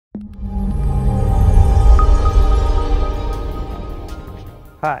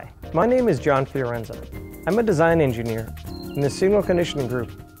Hi, my name is John Fiorenza. I'm a design engineer in the signal conditioning group.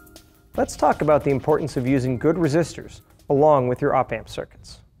 Let's talk about the importance of using good resistors along with your op-amp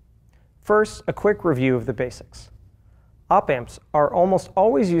circuits. First, a quick review of the basics. Op-amps are almost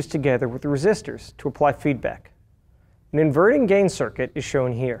always used together with resistors to apply feedback. An inverting gain circuit is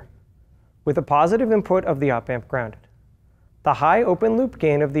shown here, with a positive input of the op-amp grounded. The high open loop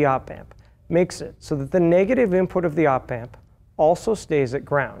gain of the op-amp makes it so that the negative input of the op-amp also stays at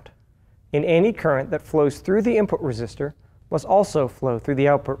ground, and any current that flows through the input resistor must also flow through the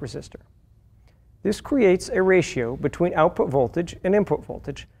output resistor. This creates a ratio between output voltage and input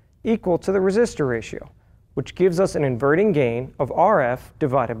voltage equal to the resistor ratio, which gives us an inverting gain of RF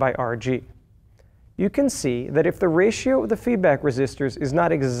divided by RG. You can see that if the ratio of the feedback resistors is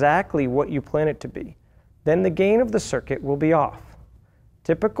not exactly what you plan it to be, then the gain of the circuit will be off.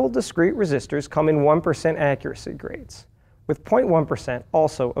 Typical discrete resistors come in 1% accuracy grades, with 0.1%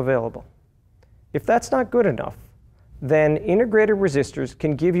 also available. If that's not good enough, then integrated resistors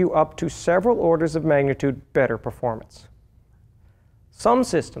can give you up to several orders of magnitude better performance. Some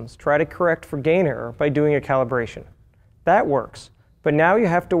systems try to correct for gain error by doing a calibration. That works, but now you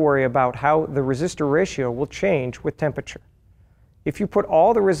have to worry about how the resistor ratio will change with temperature. If you put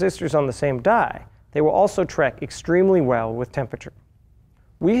all the resistors on the same die, they will also track extremely well with temperature.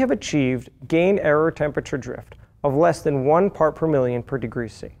 We have achieved gain error temperature drift of less than 1 part per million per degree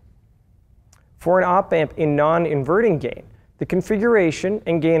C. For an op-amp in non-inverting gain, the configuration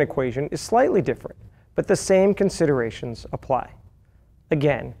and gain equation is slightly different, but the same considerations apply.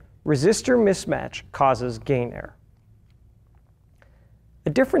 Again, resistor mismatch causes gain error.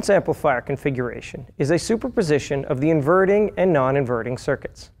 A difference amplifier configuration is a superposition of the inverting and non-inverting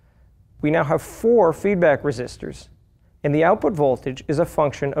circuits. We now have 4 feedback resistors, and the output voltage is a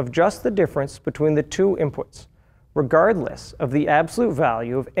function of just the difference between the 2 inputs, regardless of the absolute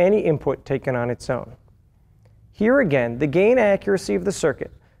value of any input taken on its own. Here again, the gain accuracy of the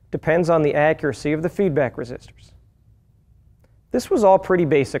circuit depends on the accuracy of the feedback resistors. This was all pretty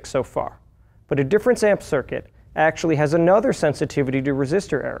basic so far, but a difference amp circuit actually has another sensitivity to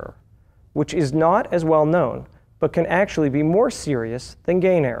resistor error, which is not as well known, but can actually be more serious than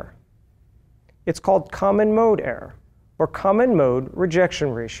gain error. It's called common mode error, or common mode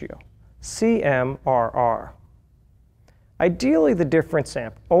rejection ratio, CMRR. Ideally, the difference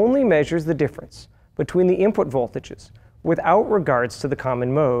amp only measures the difference between the input voltages without regards to the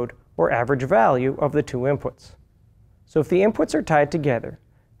common mode or average value of the 2 inputs. So if the inputs are tied together,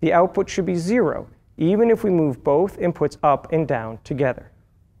 the output should be 0, even if we move both inputs up and down together.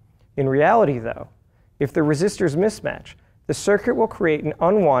 In reality, though, if the resistors mismatch, the circuit will create an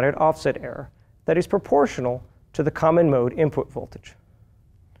unwanted offset error that is proportional to the common mode input voltage.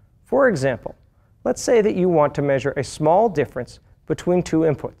 For example, let's say that you want to measure a small difference between 2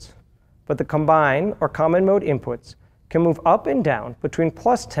 inputs, but the combined or common mode inputs can move up and down between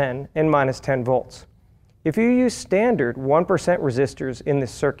 +10 and -10 volts. If you use standard 1% resistors in this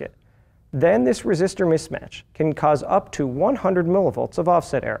circuit, then this resistor mismatch can cause up to 100 millivolts of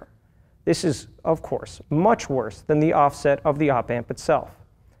offset error. This is, of course, much worse than the offset of the op-amp itself.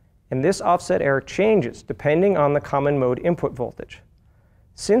 And this offset error changes depending on the common mode input voltage.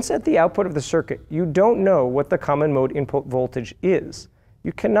 Since at the output of the circuit you don't know what the common mode input voltage is,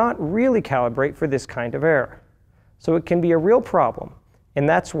 you cannot really calibrate for this kind of error. So it can be a real problem, and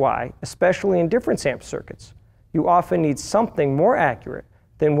that's why, especially in difference amp circuits, you often need something more accurate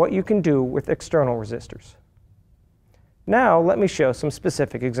than what you can do with external resistors. Now let me show some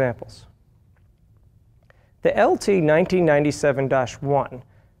specific examples. The LT1997-1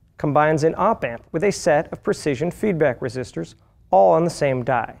 combines an op-amp with a set of precision feedback resistors all on the same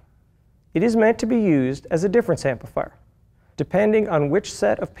die. It is meant to be used as a difference amplifier. Depending on which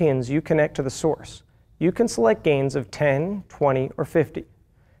set of pins you connect to the source, you can select gains of 10, 20, or 50.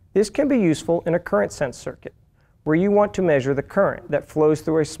 This can be useful in a current sense circuit, where you want to measure the current that flows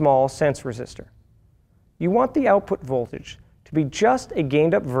through a small sense resistor. You want the output voltage to be just a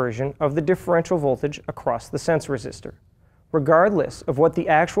gained up version of the differential voltage across the sense resistor, regardless of what the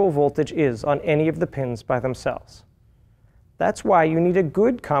actual voltage is on any of the pins by themselves. That's why you need a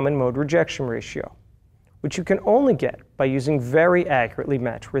good common mode rejection ratio, which you can only get by using very accurately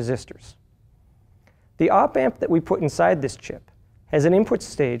matched resistors. The op-amp that we put inside this chip has an input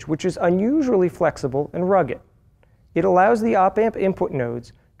stage which is unusually flexible and rugged. It allows the op-amp input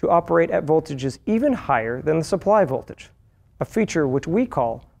nodes to operate at voltages even higher than the supply voltage, a feature which we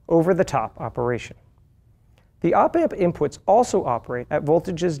call over-the-top operation. The op-amp inputs also operate at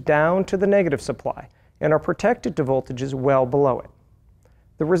voltages down to the negative supply and are protected to voltages well below it.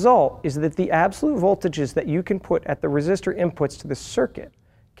 The result is that the absolute voltages that you can put at the resistor inputs to the circuit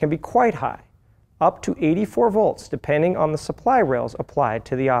can be quite high, up to 84 volts depending on the supply rails applied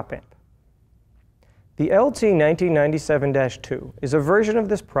to the op-amp. The LT1997-2 is a version of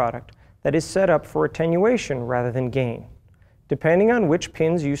this product that is set up for attenuation rather than gain. Depending on which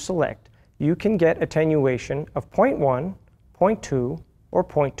pins you select, you can get attenuation of 0.1, 0.2, or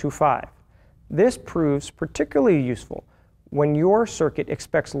 0.25. This proves particularly useful when your circuit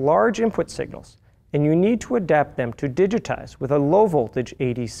expects large input signals and you need to adapt them to digitize with a low voltage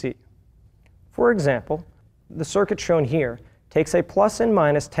ADC. For example, the circuit shown here takes a plus and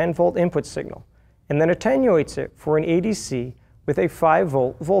minus 10 volt input signal and then attenuates it for an ADC with a 5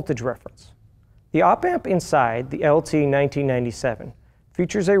 volt voltage reference. The op-amp inside the LT1997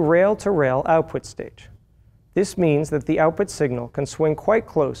 features a rail-to-rail output stage. This means that the output signal can swing quite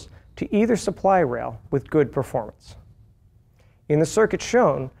close to either supply rail with good performance. In the circuit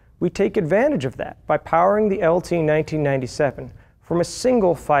shown, we take advantage of that by powering the LT1997 from a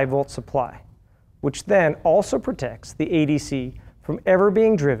single 5 volt supply, which then also protects the ADC from ever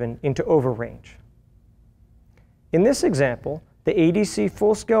being driven into overrange. In this example, the ADC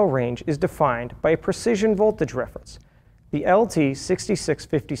full-scale range is defined by a precision voltage reference, the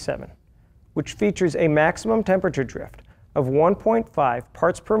LT6657, which features a maximum temperature drift of 1.5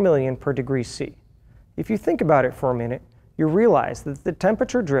 parts per million per degree C. If you think about it for a minute, you realize that the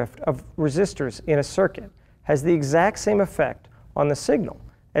temperature drift of resistors in a circuit has the exact same effect on the signal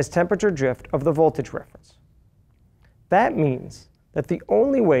as temperature drift of the voltage reference. That means that the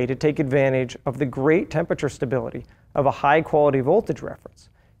only way to take advantage of the great temperature stability of a high-quality voltage reference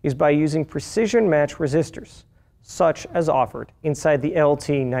is by using precision match resistors, such as offered inside the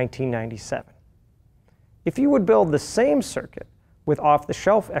LT1997. If you would build the same circuit with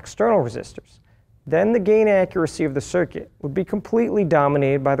off-the-shelf external resistors, then the gain accuracy of the circuit would be completely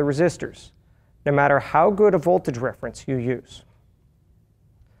dominated by the resistors, no matter how good a voltage reference you use.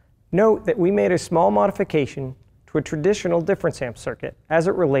 Note that we made a small modification to a traditional difference amp circuit as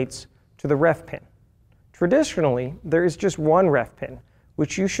it relates to the ref pin. Traditionally, there is just one ref pin,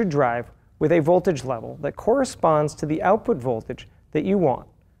 which you should drive with a voltage level that corresponds to the output voltage that you want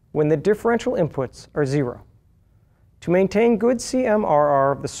when the differential inputs are 0. To maintain good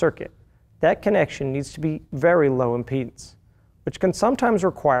CMRR of the circuit, that connection needs to be very low impedance, which can sometimes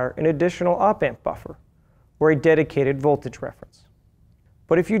require an additional op-amp buffer or a dedicated voltage reference.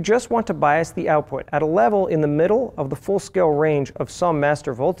 But if you just want to bias the output at a level in the middle of the full-scale range of some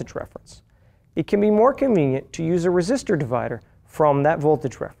master voltage reference, it can be more convenient to use a resistor divider from that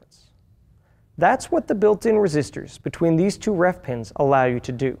voltage reference. That's what the built-in resistors between these two ref pins allow you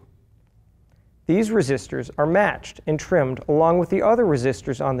to do. These resistors are matched and trimmed along with the other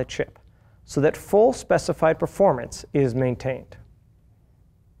resistors on the chip, so that full specified performance is maintained.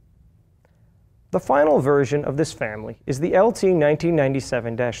 The final version of this family is the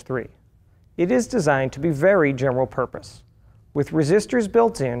LT1997-3. It is designed to be very general purpose, with resistors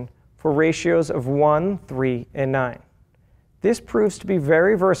built in for ratios of 1, 3, and 9. This proves to be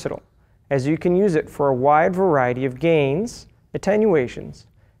very versatile, as you can use it for a wide variety of gains, attenuations,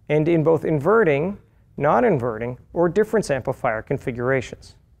 and in both inverting, non-inverting, or difference amplifier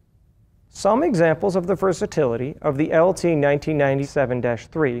configurations. Some examples of the versatility of the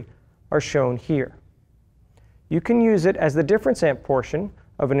LT1997-3 are shown here. You can use it as the difference amp portion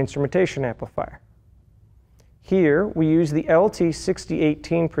of an instrumentation amplifier. Here we use the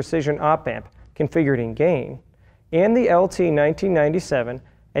LT6018 precision op-amp configured in gain and the LT1997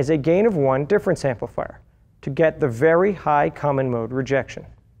 as a gain of 1 difference amplifier to get the very high common mode rejection.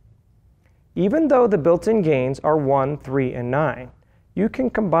 Even though the built-in gains are 1, 3, and 9, you can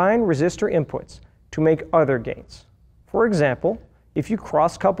combine resistor inputs to make other gains. For example, if you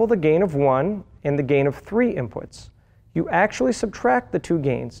cross-couple the gain of 1 and the gain of 3 inputs, you actually subtract the 2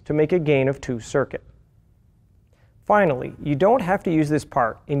 gains to make a gain of 2 circuit. Finally, you don't have to use this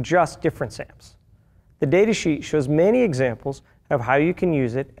part in just difference amps. The datasheet shows many examples of how you can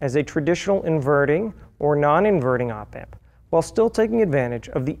use it as a traditional inverting or non-inverting op-amp while still taking advantage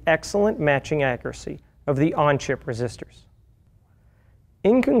of the excellent matching accuracy of the on-chip resistors.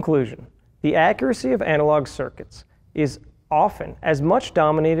 In conclusion, the accuracy of analog circuits is often as much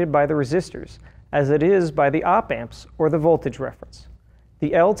dominated by the resistors as it is by the op-amps or the voltage reference.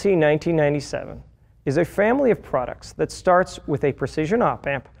 The LT1997 is a family of products that starts with a precision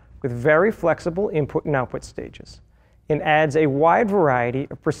op-amp with very flexible input and output stages and adds a wide variety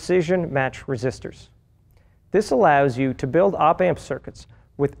of precision match resistors. This allows you to build op-amp circuits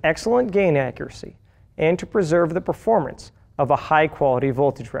with excellent gain accuracy and to preserve the performance of a high-quality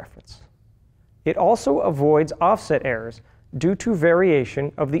voltage reference. It also avoids offset errors due to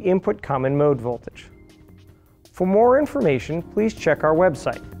variation of the input common mode voltage. For more information, please check our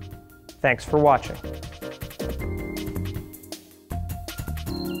website. Thanks for watching.